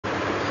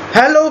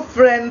Hello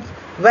friends,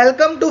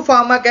 welcome to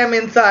PharmaChem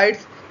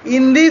Insights.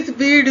 In this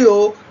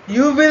video,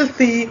 you will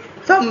see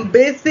some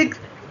basic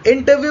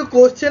interview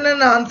question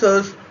and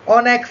answers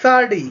on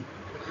XRD.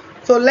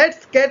 So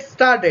let's get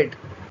started.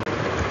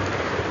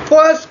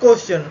 First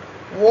question,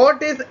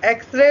 what is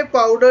X-ray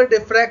powder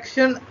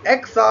diffraction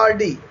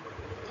XRD?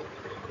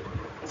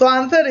 So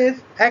answer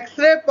is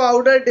X-ray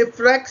powder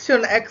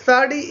diffraction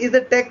XRD is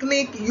a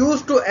technique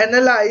used to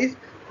analyze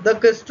the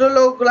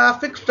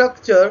crystallographic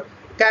structure,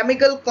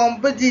 chemical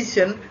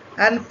composition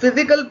and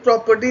physical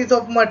properties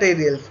of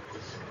materials.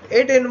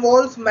 It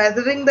involves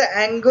measuring the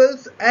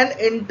angles and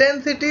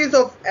intensities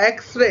of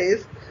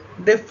X-rays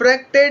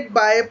diffracted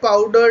by a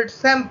powdered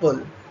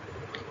sample.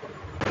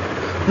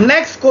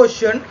 Next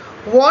question,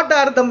 what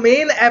are the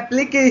main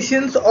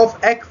applications of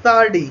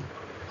XRD?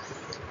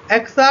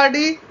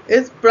 XRD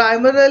is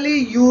primarily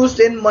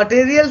used in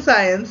material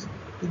science,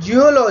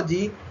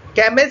 geology,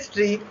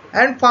 chemistry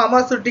and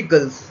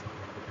pharmaceuticals.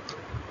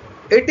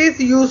 It is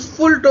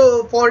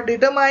useful for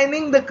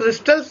determining the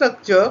crystal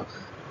structure,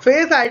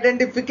 phase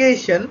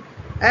identification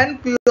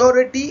and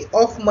purity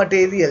of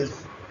materials.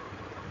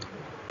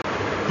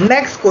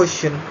 Next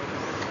question,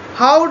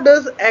 how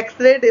does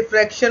X-ray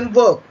diffraction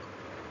work?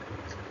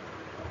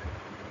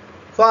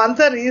 So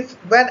answer is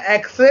when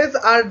X-rays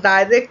are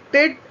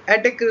directed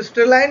at a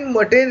crystalline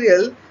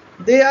material,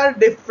 they are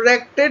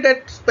diffracted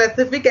at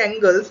specific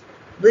angles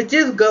which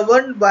is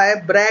governed by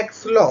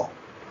Bragg's law.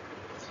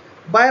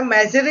 By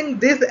measuring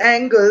these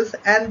angles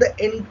and the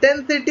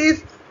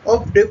intensities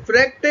of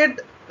diffracted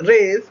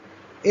rays,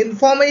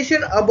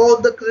 information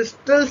about the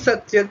crystal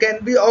structure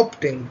can be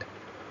obtained.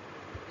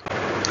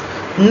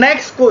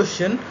 Next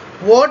question,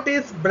 what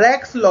is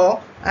Bragg's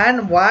law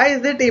and why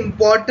is it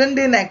important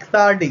in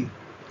XRD?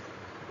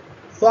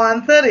 So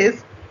answer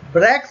is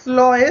Bragg's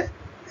law is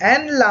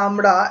n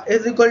lambda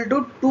is equal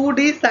to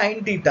 2d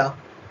sin theta.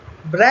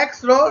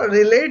 Bragg's law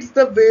relates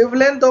the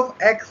wavelength of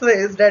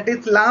X-rays, that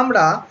is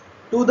lambda,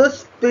 to the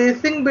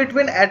spacing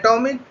between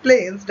atomic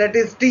planes, that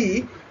is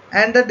d,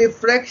 and the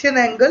diffraction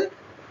angle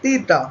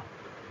theta.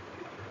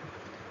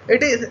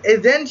 It is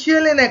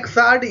essential in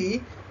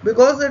XRD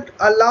because it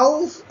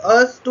allows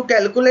us to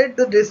calculate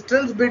the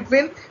distance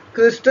between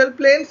crystal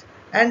planes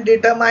and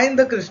determine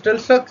the crystal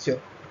structure.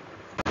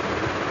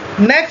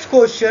 Next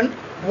question,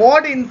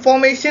 what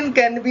information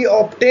can be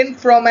obtained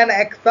from an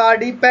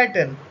XRD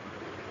pattern?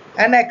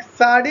 An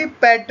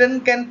XRD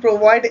pattern can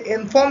provide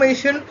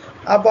information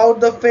about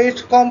the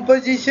phase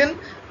composition,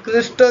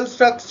 crystal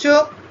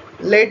structure,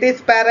 lattice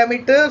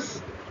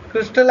parameters,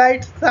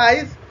 crystallite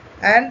size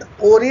and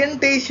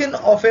orientation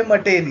of a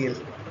material.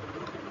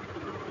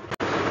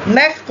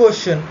 Next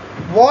question,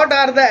 what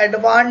are the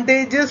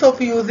advantages of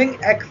using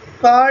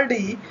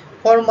XRD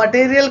for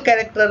material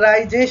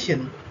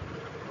characterization?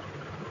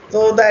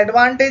 So the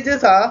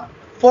advantages are,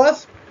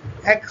 first,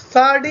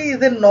 XRD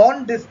is a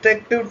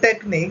non-destructive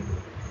technique.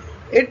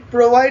 It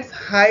provides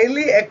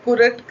highly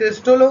accurate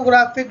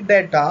crystallographic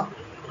data.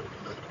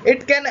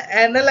 It can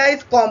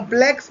analyze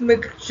complex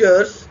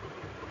mixtures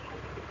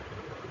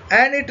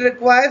and it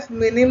requires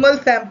minimal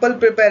sample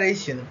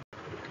preparation.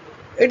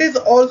 It is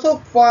also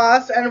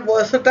fast and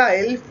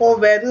versatile for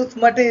various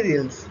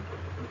materials.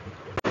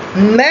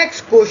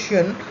 Next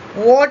question,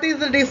 what is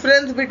the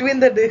difference between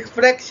the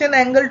diffraction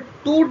angle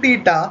 2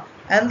 theta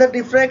and the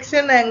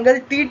diffraction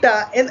angle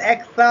theta in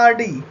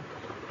XRD?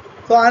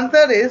 So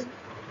answer is,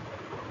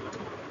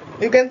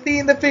 you can see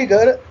in the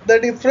figure, the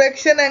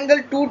diffraction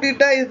angle 2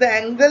 theta is the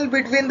angle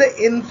between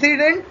the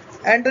incident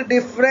and the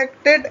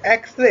diffracted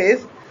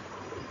X-rays,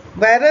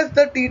 whereas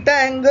the theta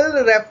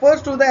angle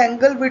refers to the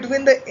angle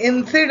between the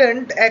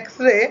incident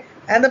X-ray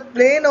and the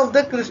plane of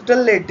the crystal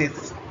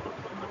lattice.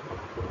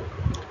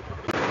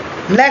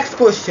 Next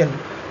question,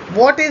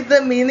 what is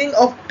the meaning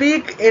of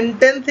peak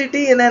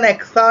intensity in an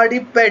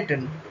XRD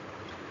pattern?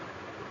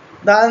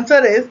 The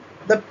answer is,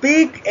 the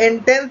peak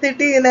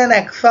intensity in an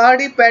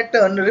XRD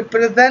pattern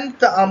represents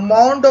the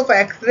amount of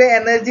X-ray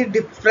energy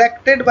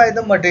diffracted by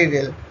the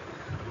material.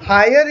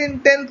 Higher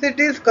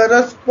intensities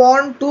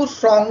correspond to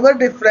stronger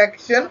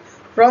diffraction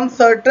from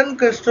certain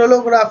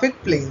crystallographic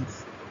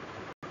planes.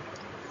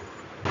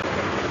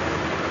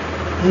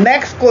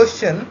 Next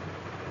question,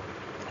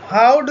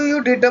 how do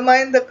you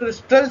determine the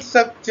crystal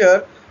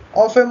structure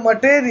of a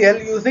material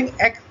using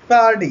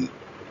XRD?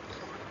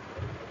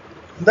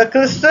 The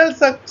crystal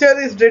structure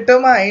is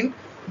determined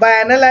by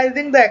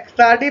analyzing the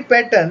XRD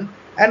pattern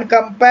and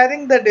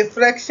comparing the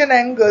diffraction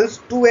angles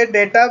to a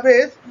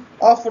database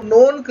of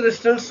known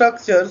crystal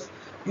structures.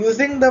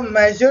 Using the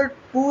measured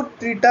 2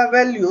 theta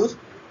values,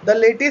 the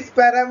lattice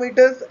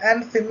parameters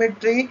and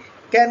symmetry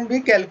can be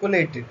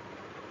calculated.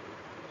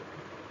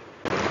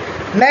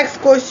 Next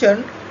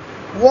question,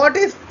 what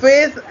is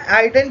phase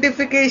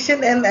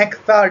identification in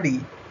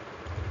XRD?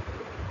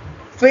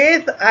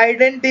 Phase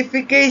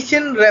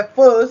identification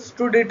refers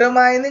to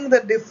determining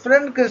the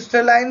different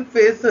crystalline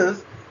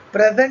phases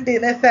present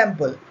in a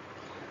sample.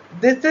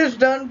 This is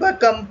done by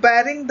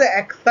comparing the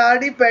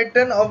XRD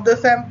pattern of the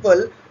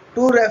sample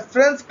to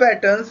reference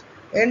patterns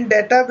in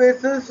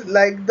databases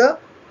like the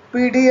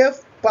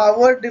PDF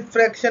power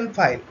diffraction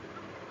file.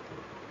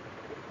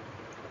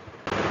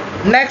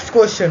 Next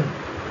question.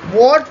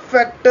 What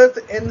factors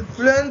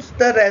influence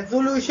the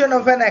resolution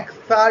of an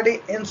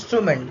XRD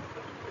instrument?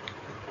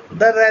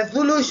 The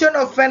resolution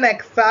of an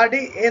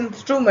XRD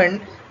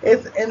instrument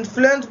is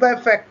influenced by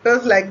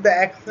factors like the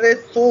X-ray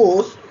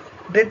source,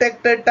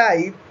 detector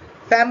type,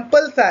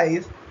 sample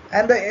size,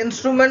 and the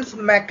instrument's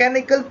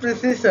mechanical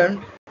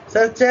precision,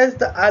 such as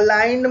the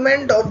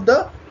alignment of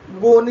the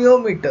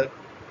goniometer.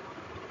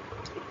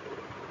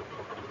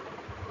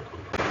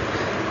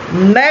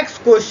 Next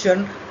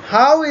question.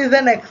 How is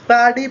an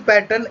XRD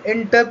pattern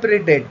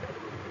interpreted?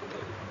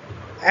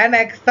 An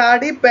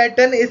XRD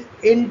pattern is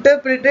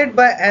interpreted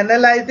by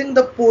analyzing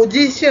the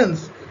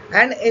positions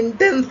and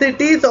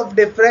intensities of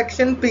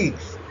diffraction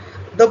peaks.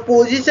 The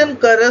position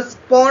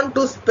correspond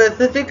to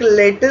specific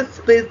lattice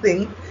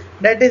spacing,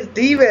 that is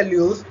D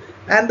values,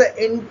 and the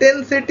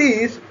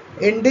intensities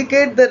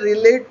indicate the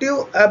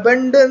relative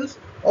abundance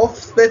of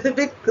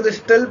specific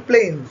crystal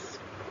planes.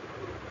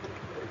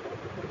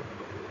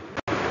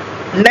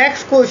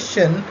 Next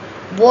question.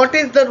 What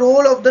is the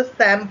role of the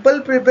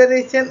sample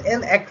preparation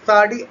in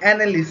XRD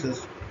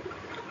analysis?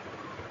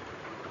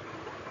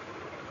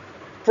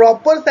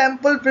 Proper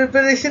sample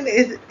preparation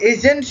is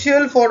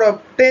essential for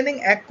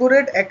obtaining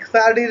accurate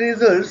XRD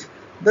results.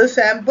 The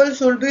sample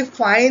should be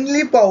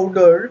finely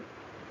powdered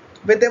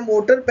with a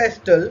mortar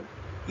pestle,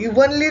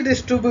 evenly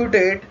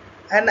distributed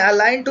and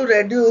aligned to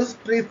reduce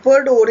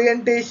preferred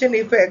orientation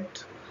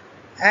effects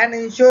and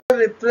ensure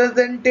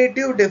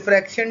representative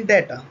diffraction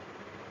data.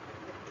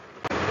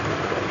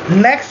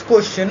 Next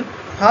question.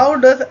 How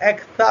does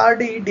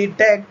XRD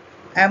detect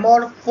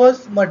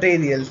amorphous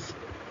materials?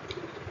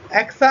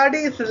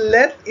 XRD is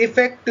less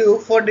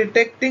effective for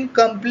detecting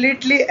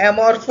completely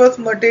amorphous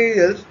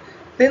materials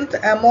since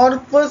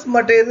amorphous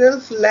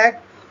materials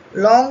lack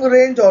long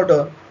range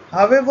order.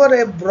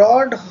 However, a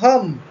broad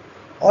hum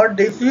or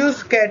diffuse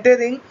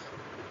scattering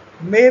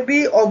may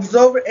be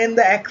observed in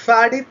the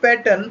XRD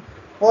pattern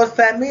for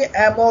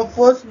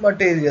semi-amorphous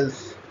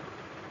materials.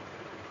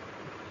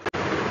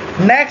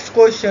 Next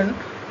question.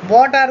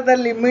 What are the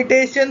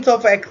limitations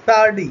of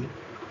XRD?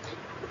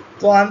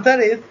 So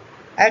answer is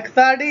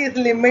XRD is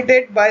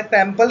limited by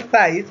sample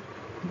size,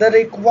 the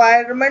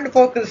requirement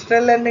for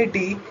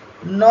crystallinity,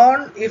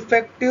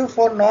 non-effective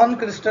for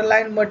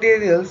non-crystalline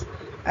materials,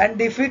 and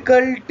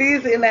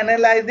difficulties in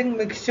analyzing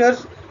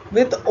mixtures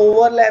with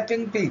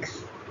overlapping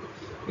peaks.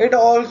 It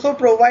also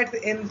provides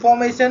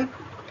information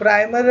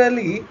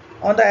primarily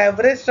on the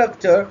average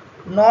structure,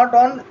 not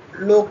on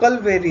local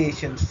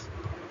variations.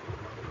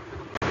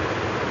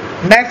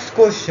 Next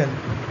question.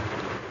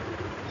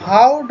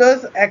 How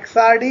does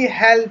XRD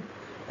help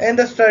in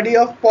the study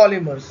of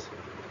polymers?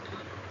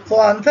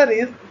 So answer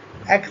is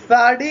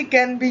XRD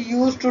can be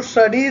used to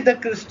study the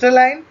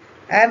crystalline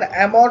and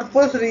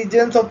amorphous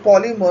regions of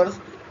polymers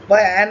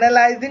by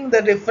analyzing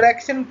the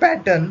diffraction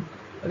pattern.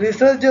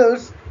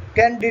 Researchers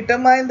can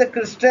determine the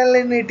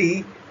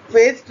crystallinity,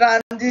 phase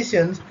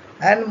transitions,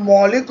 and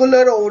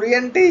molecular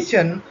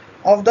orientation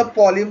of the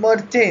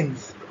polymer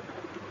chains.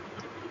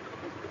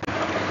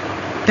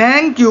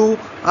 Thank you.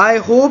 I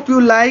hope you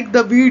like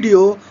the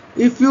video.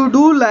 If you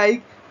do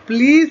like,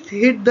 please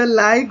hit the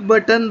like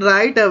button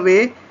right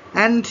away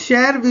and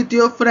share with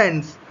your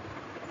friends.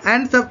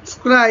 And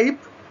subscribe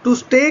to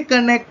stay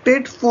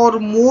connected for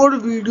more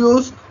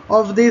videos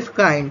of this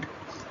kind.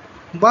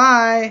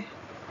 Bye.